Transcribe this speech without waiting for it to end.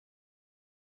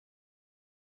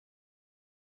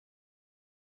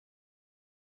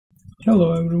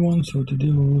Hello everyone, so today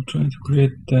we will try to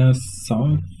create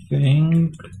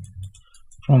something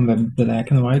from the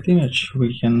black and white image.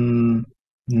 We can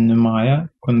in Maya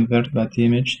convert that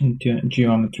image into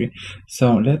geometry.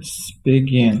 So let's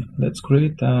begin. Let's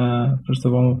create first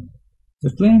of all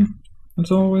the plane as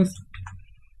always.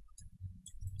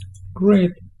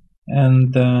 Great,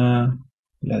 and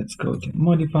let's go to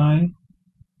modify,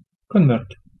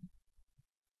 convert,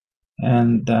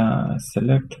 and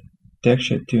select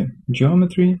texture to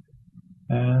geometry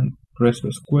and press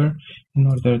the square in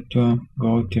order to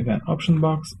go to the option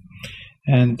box.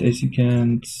 And as you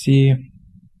can see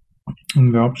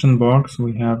in the option box,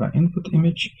 we have an input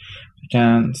image. We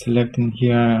can select in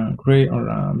here gray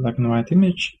or black and white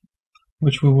image,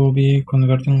 which we will be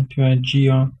converting to a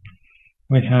geo.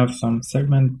 We have some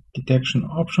segment detection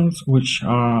options, which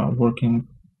are working,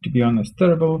 to be honest,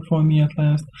 terrible for me at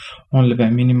last. Only the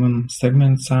minimum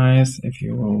segment size. If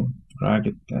you will drag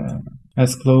it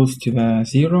as close to the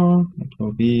 0, it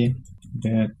will be a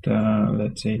bit,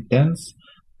 let's say, dense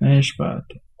mesh, but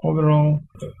overall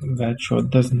that shot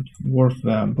doesn't worth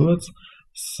the bullets.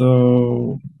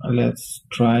 So let's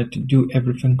try to do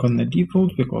everything on the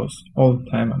default, because all the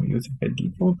time I'm using the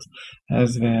default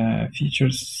as the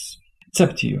features. It's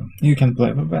up to you. You can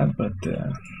play with that, but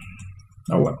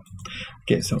oh well.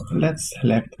 Okay, so let's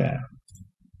select the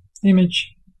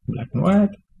image, black and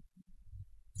white,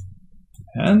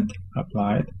 and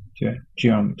apply it to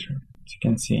geometry. As you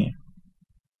can see,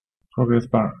 progress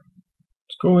bar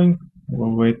is going.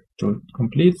 We'll wait till it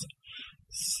completes.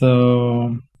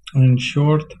 So in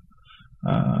short,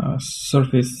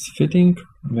 surface fitting,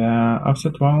 the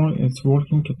offset value is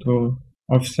working. It will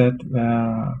offset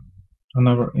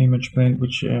another image plane,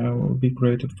 which will be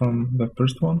created from the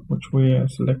first one, which we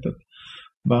selected.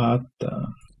 But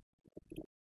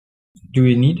do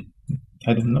we need?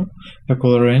 I don't know. The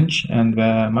color range and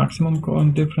the maximum color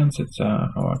difference, it's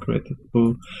how I created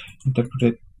to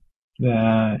interpret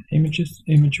the image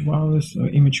values,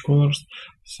 image colors.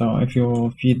 So if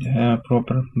you feed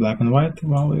proper black and white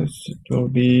values, it will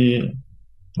be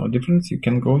no difference. You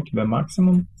can go to the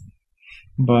maximum,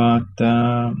 but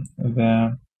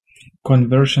the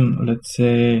conversion, let's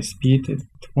say, speed, it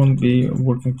won't be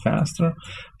working faster.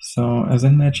 So as I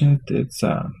mentioned, it's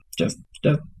just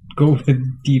go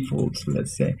with defaults,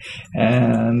 let's say,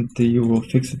 and you will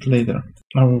fix it later.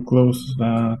 I will close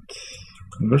that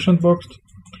conversion box,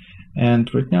 and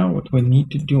right now what we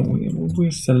need to do, we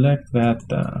select that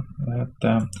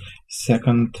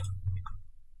second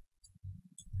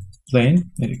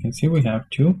plane. As you can see, we have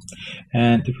two,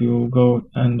 and if you go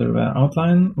under the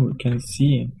outline, we can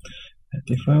see that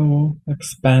if I will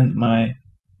expand my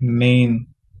main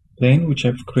plane, which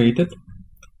I've created,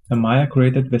 Maya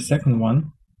created the second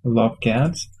one, Love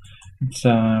Cats. It's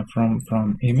from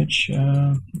image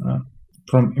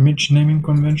naming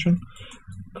convention.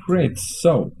 Great.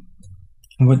 So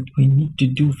what we need to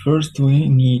do first, we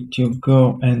need to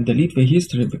go and delete the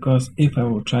history, because if I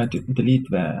will try to delete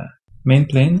the main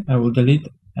plane, I will delete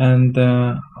and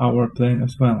our plane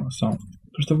as well. So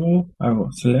first of all, I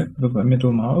will select with the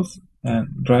middle mouse and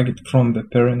drag it from the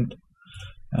parent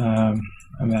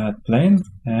that plane,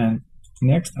 and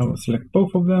next I will select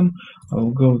both of them. I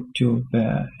will go to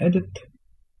the edit,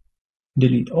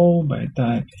 delete all by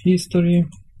type history.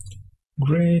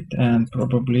 Great, and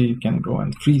probably you can go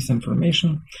and freeze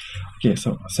information. Okay,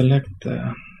 so select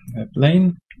the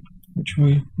plane, which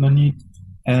we don't need,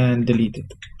 and delete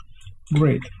it.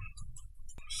 Great.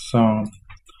 So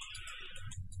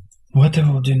what I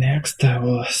will do next, I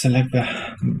will select the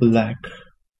black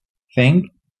thing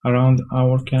around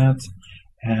our cats,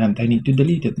 and I need to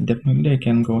delete it. Definitely I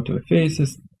can go to the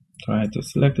faces, try to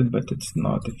select it, but it's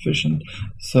not efficient.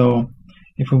 So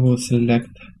if we will select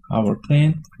our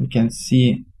plane, we can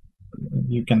see,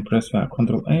 you can press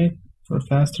Ctrl A for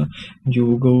faster, and you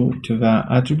will go to the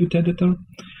attribute editor.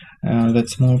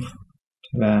 Let's move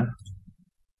to the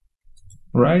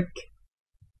right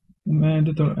in the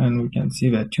editor, and we can see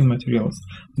the two materials,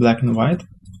 black and white.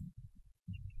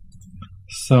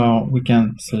 So we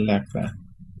can select the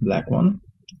black one.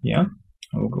 Yeah,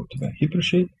 I will go to the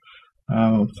hypershade.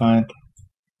 I will find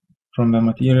from the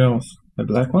materials the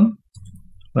black one,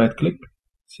 right click,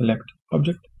 select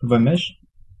object, the mesh,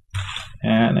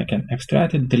 and I can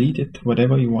extract it, delete it,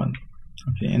 whatever you want.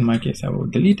 Okay, in my case I will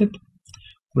delete it.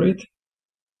 Great.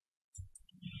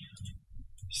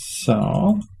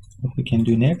 So what we can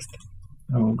do next,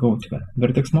 I will go to the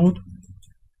vertex mode.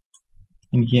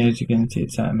 In here, as you can see,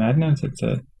 it's a madness, it's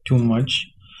too much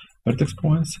vertex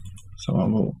points. So I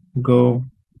will go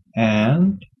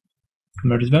and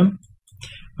merge them.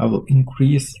 I will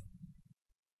increase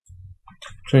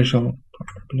threshold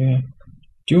Probably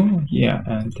 2. Yeah,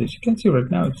 and as you can see right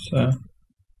now, it's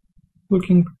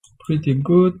looking pretty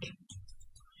good.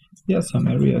 Yeah, some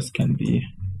areas can be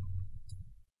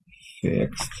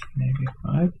fixed, maybe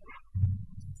 5,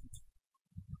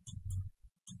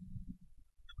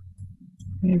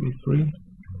 maybe 3.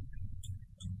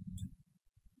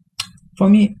 For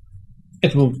me,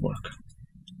 it will work.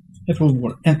 It will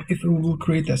work. And if we will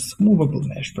create a movable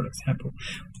mesh, for example,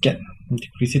 we can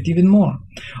decrease it even more.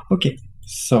 Okay,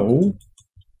 so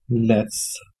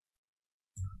let's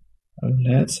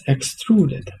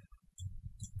extrude it.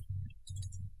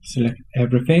 Select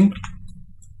everything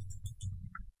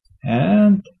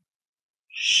and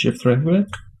shift right click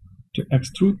to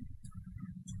extrude.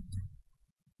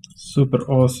 Super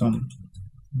awesome.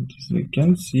 As we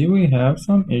can see, we have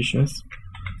some issues.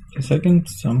 The second,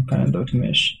 some kind of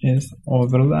mesh is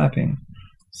overlapping.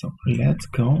 So let's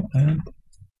go and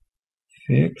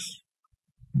fix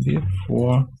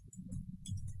before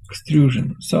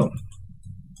extrusion. So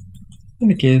in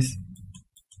the case,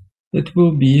 it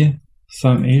will be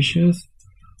some issues,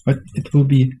 but it will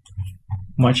be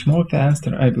much more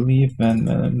faster, I believe,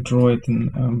 than draw it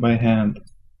by hand.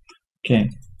 Okay,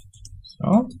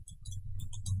 so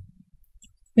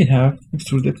we have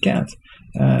extruded cats.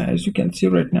 As you can see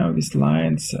right now, these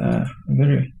lines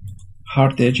very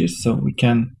hard edges, so we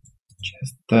can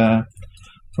just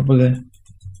probably,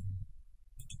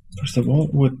 first of all,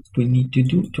 what we need to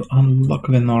do to unlock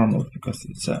the normal, because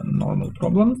it's a normal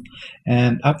problem,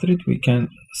 and after it we can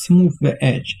smooth the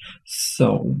edge.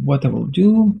 So what I will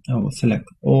do, I will select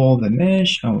all the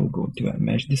mesh, I will go to a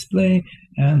mesh display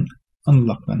and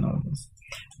unlock the normals,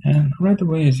 and right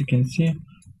away, as you can see,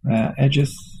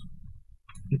 edges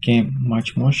became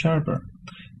much more sharper.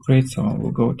 Great, so I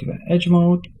will go to the edge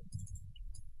mode,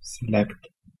 select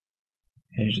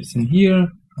edges in here,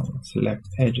 I will select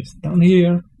edges down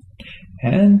here,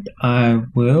 and I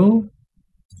will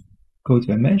go to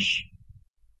the mesh,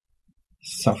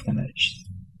 soften edges.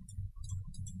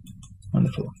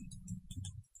 Wonderful.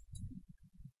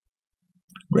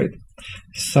 Great.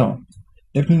 So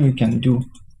definitely we can do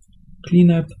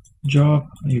cleanup job.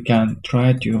 You can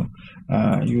try to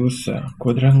use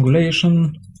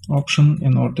quadrangulation option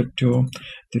in order to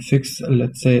fix,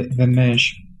 let's say, the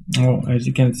mesh. Oh, as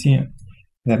you can see,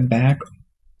 the back.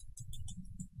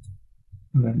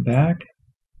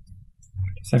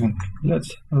 Second,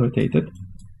 let's rotate it.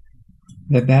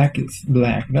 The back is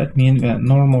black. That means the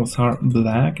normals are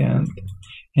black and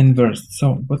inverse.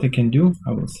 So what I can do,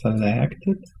 I will select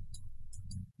it,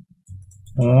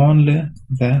 only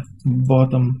the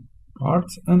bottom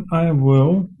parts, and I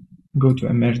will go to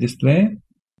a mesh display.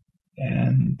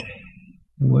 And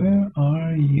where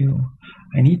are you?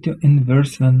 I need to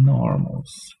inverse the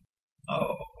normals.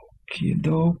 Okie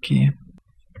dokie.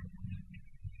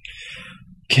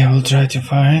 Okay, I will try to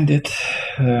find it.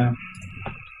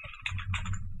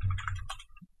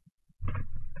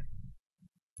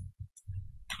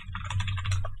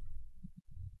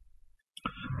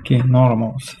 Okay,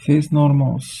 normals, face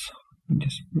normals,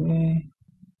 display,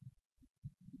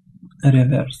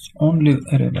 reverse, only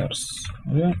reverse,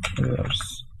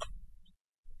 reverse,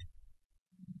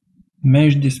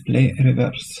 mesh display,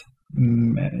 reverse,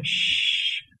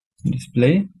 mesh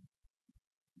display,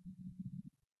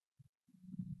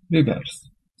 reverse.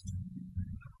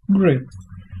 Great.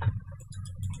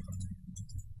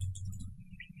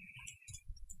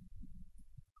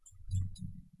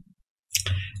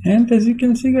 And as you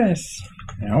can see, guys,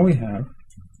 now we have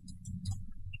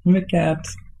the cat.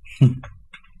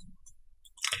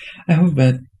 I hope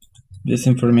that this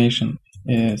information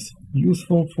is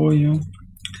useful for you,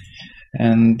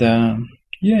 and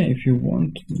yeah, if you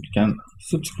want, you can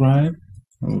subscribe.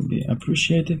 It will be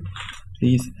appreciated.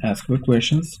 Please ask your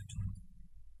questions,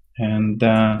 and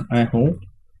I hope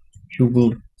you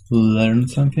will learn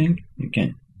something. You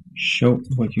can show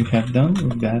what you have done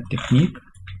with that technique.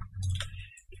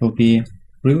 It will be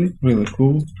really, really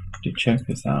cool to check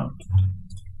this out.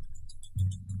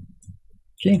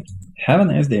 Okay, have a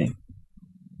nice day.